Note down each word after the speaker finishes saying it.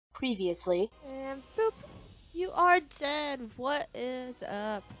Previously. And boop, you are dead. What is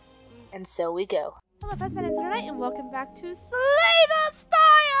up? And so we go. Hello friends, my name is Lunernight and welcome back to Slay the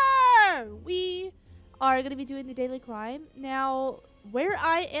Spire! We are going to be doing the daily climb. Now, where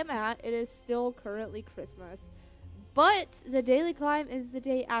I am at, it is still currently Christmas. But the daily climb is the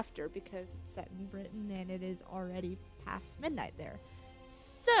day after because it's set in Britain and it is already past midnight there.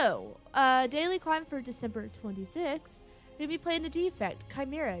 So, daily climb for December 26th. We're going to be playing the Defect,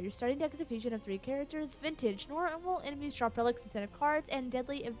 Chimera. Your starting deck is a fusion of 3 characters, Vintage, normal enemies drop relics instead of cards, and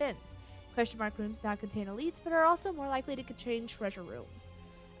deadly events. Question mark rooms not contain elites, but are also more likely to contain treasure rooms.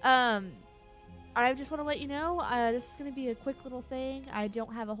 I just want to let you know, this is going to be a quick little thing. I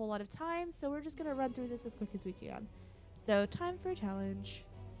don't have a whole lot of time, so we're just going to run through this as quick as we can. So, time for a challenge.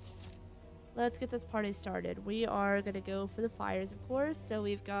 Let's get this party started. We are going to go for the fires, of course. So,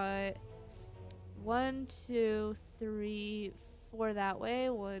 we've got 1, 2, 3, 4 that way.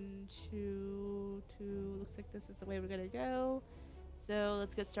 1, 2, 2. Looks like this is the way we're going to go. So,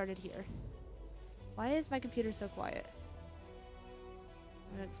 let's get started here. Why is my computer so quiet?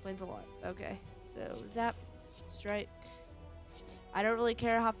 That explains a lot. Okay, so zap, strike. I don't really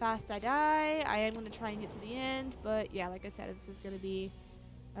care how fast I die. I am going to try and get to the end, but yeah, like I said, this is going to be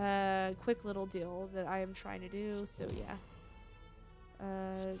a quick little deal that I am trying to do, so yeah.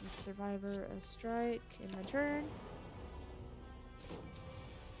 Survivor, a strike in my turn.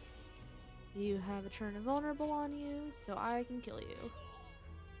 You have a turn of vulnerable on you, so I can kill you.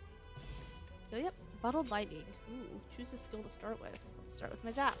 So yep, bottled lightning. Ooh, choose a skill to start with. Let's start with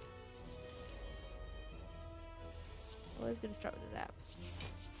my zap. Always gonna start with a zap.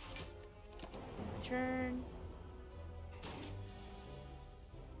 My turn.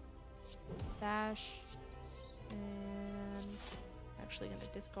 Bash. And actually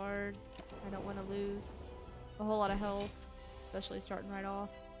gonna discard. I don't want to lose a whole lot of health, especially starting right off.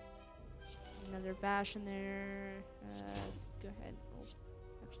 Another bash in there. Let's go ahead. Oh,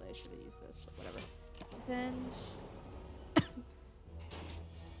 actually, I should have used this, but whatever. Defend.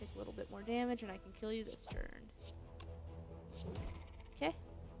 Take a little bit more damage, and I can kill you this turn. Okay.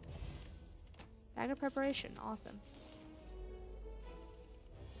 Bag of preparation. Awesome.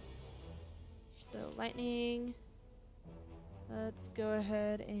 So, lightning. Let's go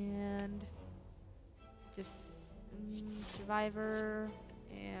ahead and survivor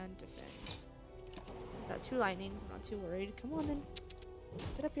and defend. Got 2 lightnings. I'm not too worried. Come on then.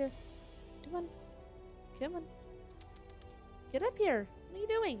 Get up here. Come on. Come on. Get up here. What are you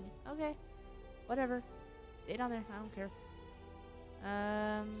doing? Okay. Whatever. Stay down there. I don't care.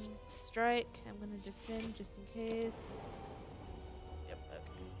 Strike. I'm gonna defend just in case. Yep,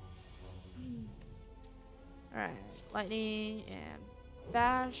 okay. Alright. Lightning and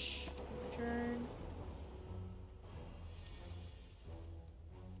bash. My turn.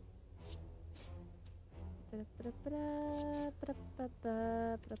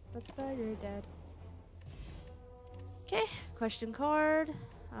 You're dead. Okay, question card.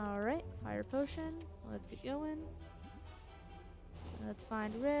 Alright, fire potion. Let's get going. Let's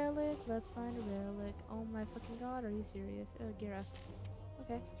find a relic. Let's find a relic. Oh my fucking god, are you serious? Oh, Gira.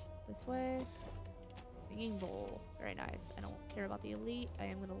 Okay, this way. Singing bowl. Very nice. I don't care about the elite. I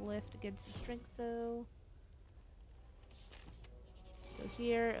am going to lift against the strength though. Go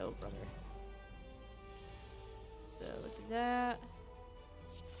here. Oh, brother. So, look at that.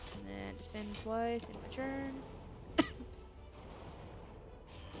 And then defend twice in my turn.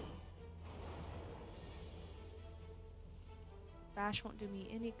 Bash won't do me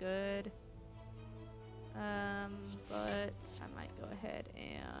any good. But I might go ahead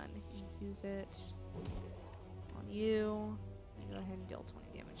and use it on you. And go ahead and deal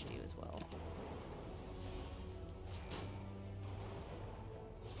 20 damage to you as well.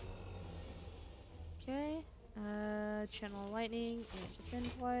 Okay. Channel lightning and defend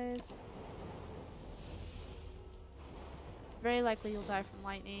twice. It's very likely you'll die from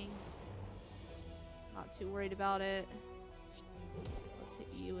lightning. Not too worried about it. Let's hit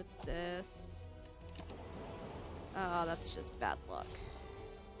you with this. Oh, that's just bad luck.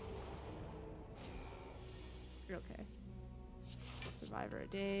 You're okay. Survivor of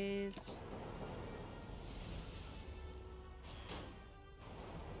days.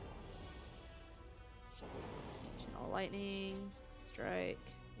 Lightning, strike.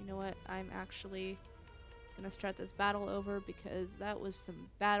 You know what? I'm actually gonna start this battle over because that was some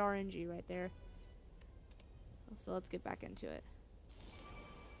bad RNG right there. So let's get back into it.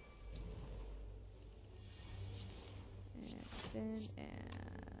 And defend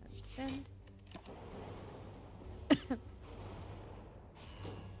and defend.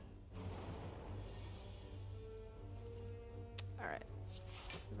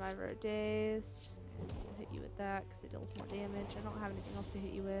 Survivor are dazed. And we'll hit you with that because it deals more damage. I don't have anything else to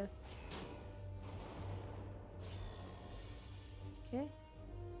hit you with. Okay.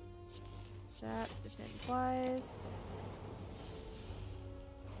 Zap, defend twice.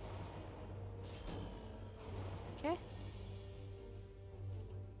 Okay.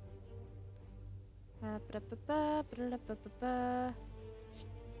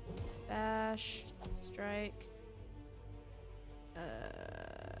 Bash, strike.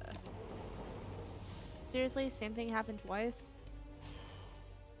 Seriously, same thing happened twice?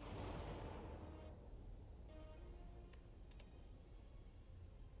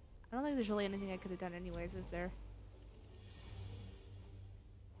 I don't think there's really anything I could have done anyways, is there?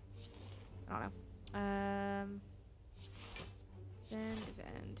 I don't know.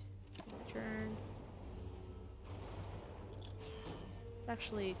 Defend. Turn. Let's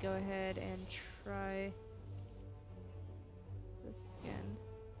actually go ahead and try this again.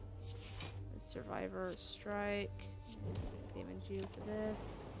 The Survivor strike. Damage you for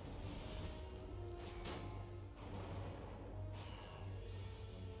this.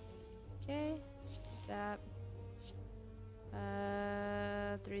 Okay. Zap.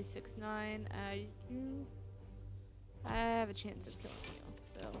 369. I have a chance of killing you,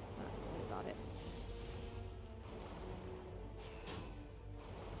 so I'm not worried about it.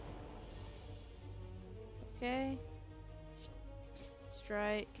 Okay.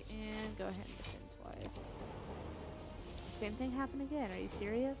 Strike and go ahead and defend twice. Same thing happened again. Are you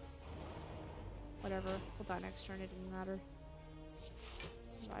serious? Whatever. We'll die next turn. It didn't matter.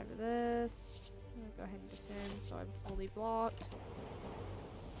 Survivor this. I'm gonna go ahead and defend so I'm fully blocked.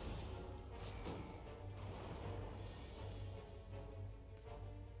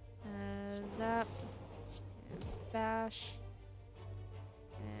 Zap. And bash.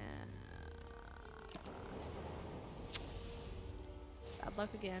 And bad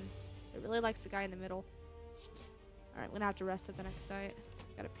luck again. It really likes the guy in the middle. Alright, I'm gonna have to rest at the next site.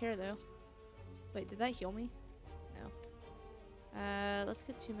 Got a pair though. Wait, did that heal me? No. Let's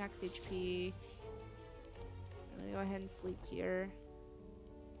get 2 max HP. I'm gonna go ahead and sleep here.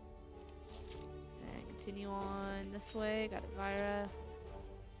 And continue on this way. Got Elvira.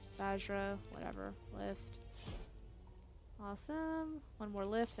 Vajra, whatever. Lift. Awesome. One more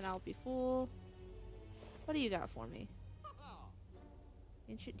lift and I'll be full. What do you got for me?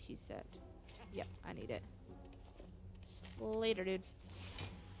 Ancient tea set. Yep, I need it. Later, dude.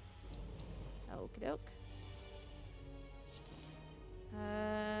 Okie doke.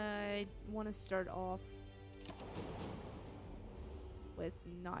 I want to start off with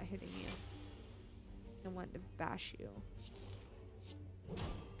not hitting you. So I want to bash you.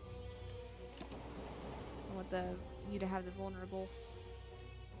 I want you to have the vulnerable.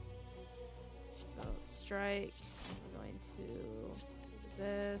 So strike. I'm going to do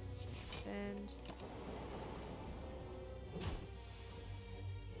this. Defend.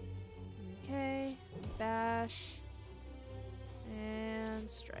 Okay. Bash. And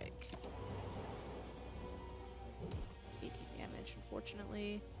strike. 18 damage,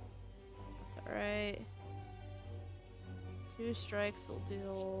 unfortunately. That's alright. 2 strikes will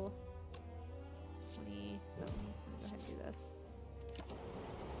deal 27. I'm gonna go ahead and do this.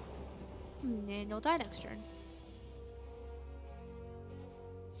 And you'll die next turn.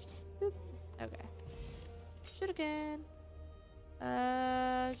 Boop. Okay. Shoot again.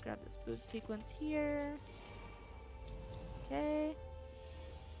 Grab this boot sequence here. Okay.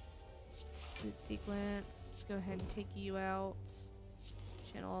 Boot sequence. Let's go ahead and take you out.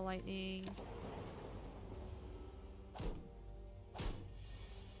 Channel of lightning.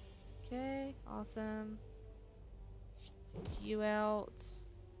 Okay, awesome. Take you out.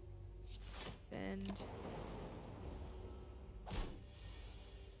 Defend.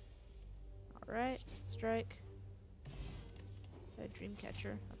 Alright, strike. Got a dream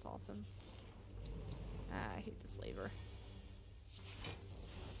catcher. That's awesome. I hate the slaver.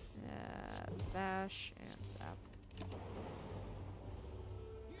 Bash and zap.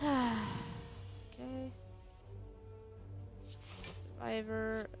 Okay.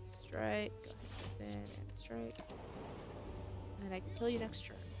 Survivor, strike, go ahead and defend and strike. And I can kill you next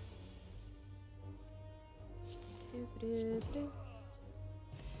turn.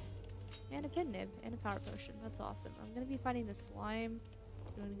 And a pin nib and a power potion. That's awesome. I'm gonna be fighting the slime.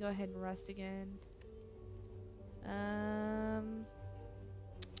 So I'm gonna go ahead and rest again.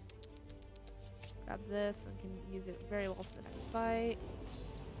 Grab this and can use it very well for the next fight.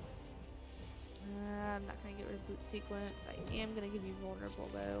 I'm not gonna get rid of boot sequence. I am gonna give you vulnerable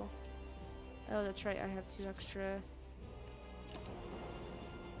though. Oh, that's right. I have 2 extra.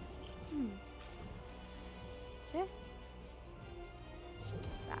 Okay.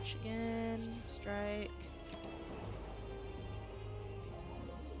 bash again. Strike.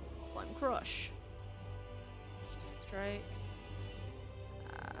 Slime crush. Strike.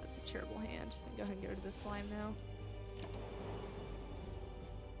 That's a terrible hand. I'm gonna go ahead and get rid of this slime now.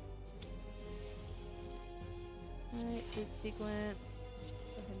 Alright, boot sequence.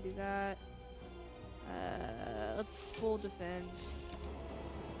 Go ahead and do that. Let's full defend.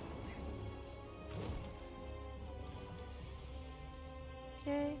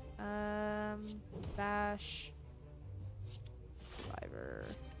 Okay, bash. Survivor.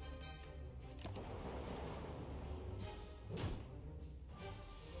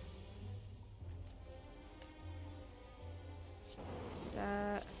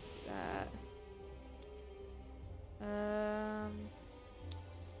 That.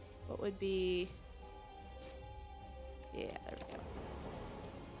 What would be... Yeah, there we go.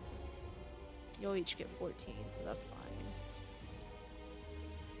 You'll each get 14, so that's fine.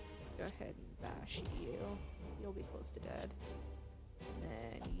 Let's go ahead and bash you. You'll be close to dead. And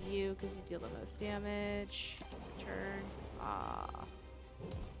then you, because you deal the most damage. Turn. Ah.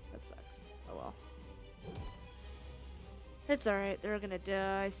 That sucks. Oh well. It's alright, they're gonna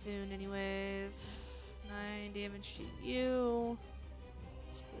die soon anyways. 9 damage to you.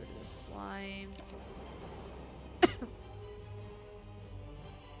 Get rid of the slime.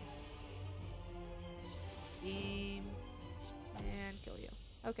 Beam. And kill you.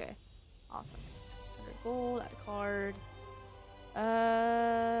 Okay. Awesome. 100 gold, add a card.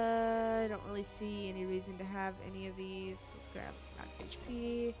 I don't really see any reason to have any of these. Let's grab some max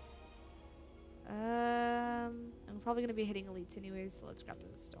HP. I'm probably gonna be hitting elites anyways, so let's grab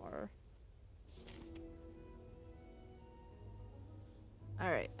the star.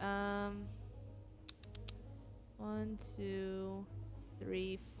 Alright, 1, 2,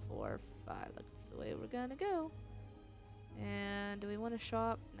 3, 4, 5. That's the way we're gonna go. And do we want to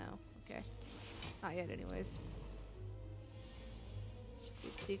shop? No. Okay. Not yet anyways.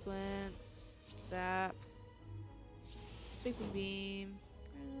 Good sequence. Zap. Sweeping beam.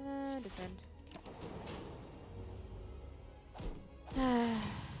 Defend.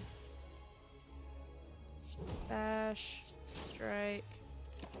 Bash. Strike.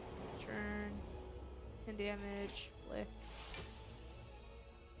 Turn. 10 damage. Bleh.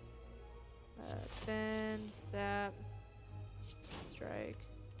 Defend. Zap. Strike.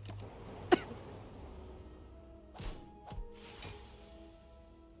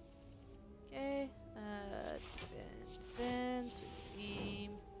 Okay. Defend. Sweep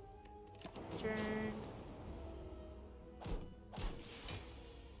beam. Turn.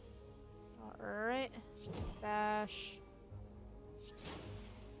 Alright. Bash.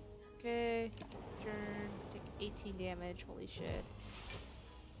 Okay. Turn. Take 18 damage. Holy shit.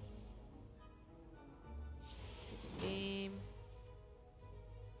 Beam.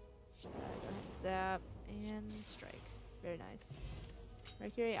 Go ahead and zap. And strike. Very nice.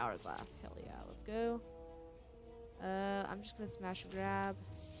 Mercury Hourglass. Hell yeah. Let's go. I'm just gonna smash and grab.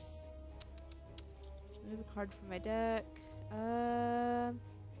 Move a card from my deck.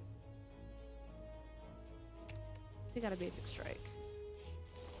 Still got a basic strike.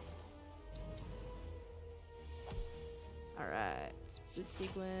 Alright. Boot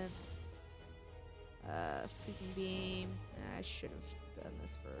sequence. Sweeping beam. I should have done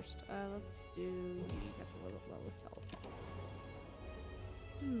this first. Let's do... You got the lowest health.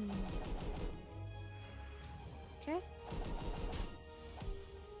 Okay.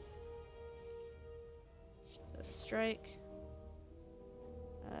 So strike.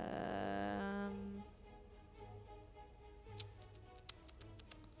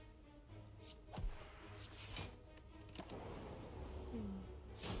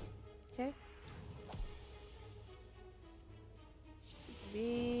 Okay.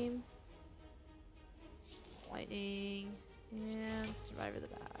 Beam. Lightning. And Survivor the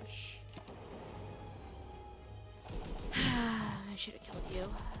Bash. I should have killed you.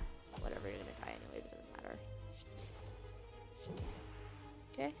 Whatever, you're gonna die anyways, it doesn't matter.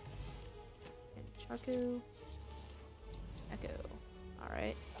 Okay. And Chaku. Snecko.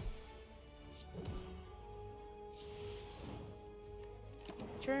 Alright.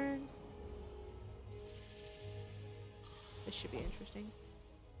 Turn. This should be interesting.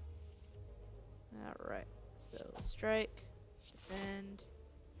 Alright. So, strike. Defend.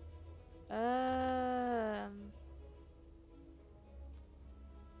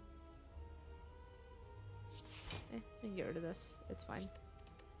 We can get rid of this. It's fine.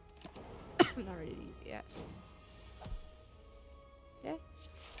 I'm not ready to use it yet. Okay.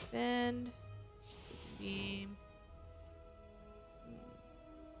 Defend. Beam.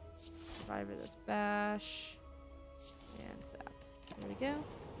 Survivor this bash. And zap. There we go.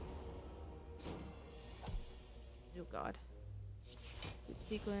 Oh god. Boot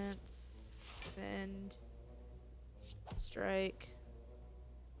sequence. Defend. Strike.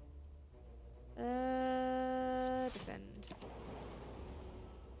 Defend.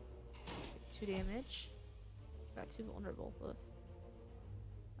 Take 2 damage. Got 2 vulnerable. Woof.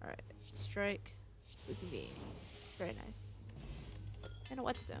 Alright. Strike. Sweeping beam. Very nice. And a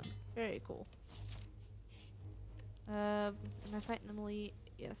whetstone. Very cool. Am I fighting an elite?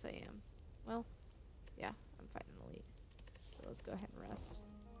 Yes, I am. Well, yeah, I'm fighting an elite. So let's go ahead and rest.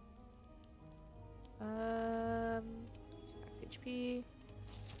 2 max HP.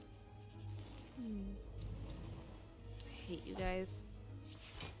 I hate you guys.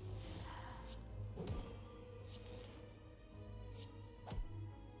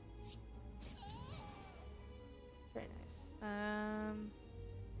 Very nice. Go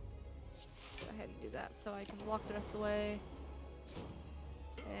ahead and do that so I can block the rest of the way.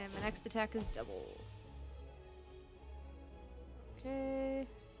 And my next attack is double. Okay.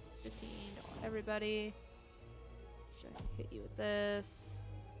 15, don't want everybody. Gonna hit you with this.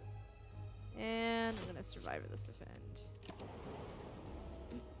 And I'm gonna survivor this defend.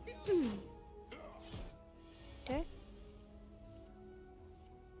 Okay.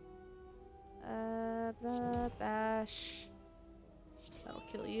 Bash. That'll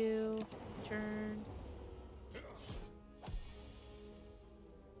kill you. Turn.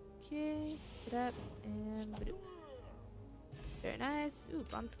 Okay. Get up and badoo. Very nice. Ooh,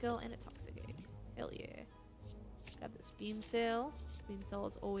 bronze skill and a toxic egg. Hell yeah. Got this beam sail. Beam sail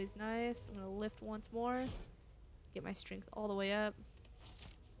is always nice. I'm gonna lift once more. Get my strength all the way up.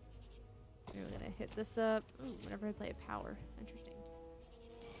 And we're gonna hit this up. Ooh, whenever I play a power. Interesting.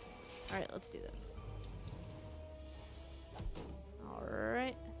 Alright, let's do this.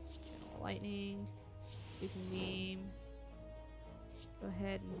 Alright. Channel lightning. Sweeping beam. Go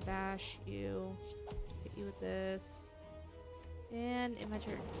ahead and bash you. Hit you with this. And in my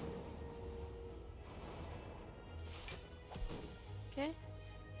turn. Okay.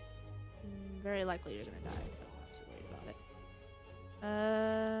 It's very likely you're gonna die, so I'm not too worried about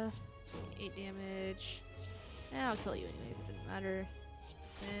it. 28 damage. I'll kill you anyways, it doesn't matter.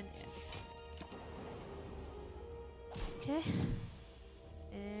 Defend and okay.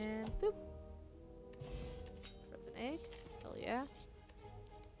 And boop. Frozen egg. Hell yeah.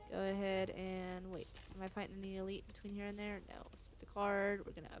 Go ahead and wait. Am I fighting any elite between here and there? No. Spit the card.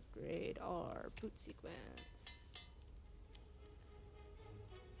 We're gonna upgrade our boot sequence.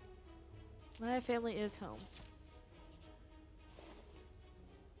 My family is home.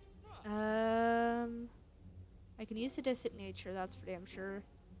 I can use sadistic nature, that's for damn sure.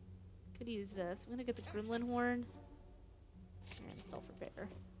 Could use this. I'm gonna get the gremlin horn and self-repair.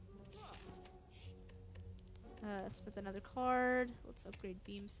 Spit another card. Let's upgrade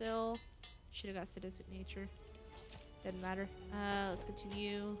beam sail. Should have got sadistic nature. Doesn't matter. Let's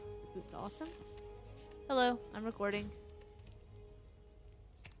continue. The boot's awesome. Hello, I'm recording.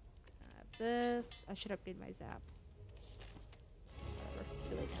 This. I should upgrade my zap. Whatever.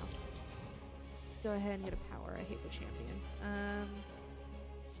 Too late now. Let's go ahead and get a power. I hate the champion.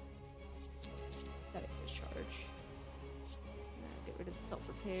 Static discharge. Get rid of the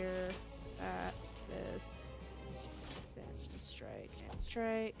self-repair. That. This. Defend. Strike. And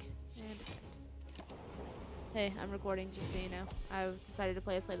strike. And defend. Hey, I'm recording, just so you know. I've decided to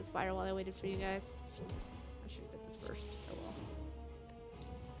play a Slay the Spire while I waited for you guys. I should have did this first. Oh well.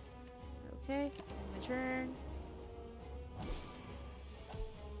 Okay, my turn.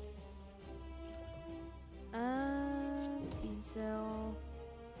 Beam cell.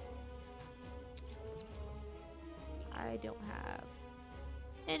 I don't have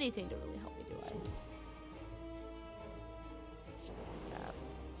anything to really help me, do I? Stop.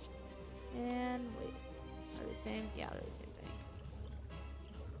 And wait. Are they the same? Yeah, they're the same thing.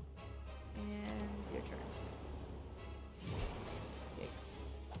 And your turn. Yikes.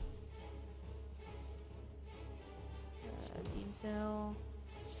 Beam cell.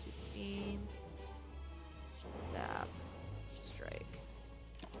 Super beam. Zap. Strike.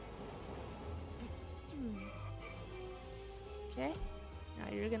 Okay. Now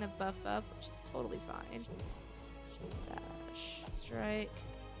you're gonna buff up, which is totally fine. Dash. Strike.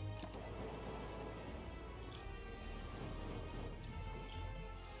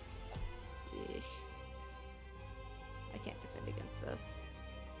 I can't defend against this.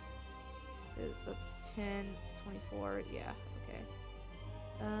 Because that's 10, it's 24, yeah, okay.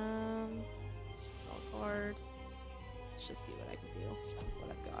 Draw a card. Let's just see what I can do with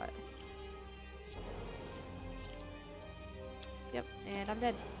what I've got. Yep, and I'm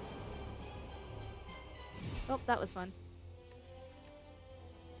dead. Oh, that was fun.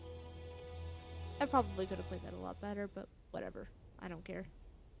 I probably could have played that a lot better, but whatever. I don't care.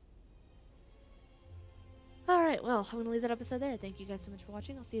 Alright, well, I'm going to leave that episode there. Thank you guys so much for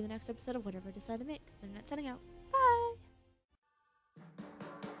watching. I'll see you in the next episode of whatever I decide to make. Lunernight signing out.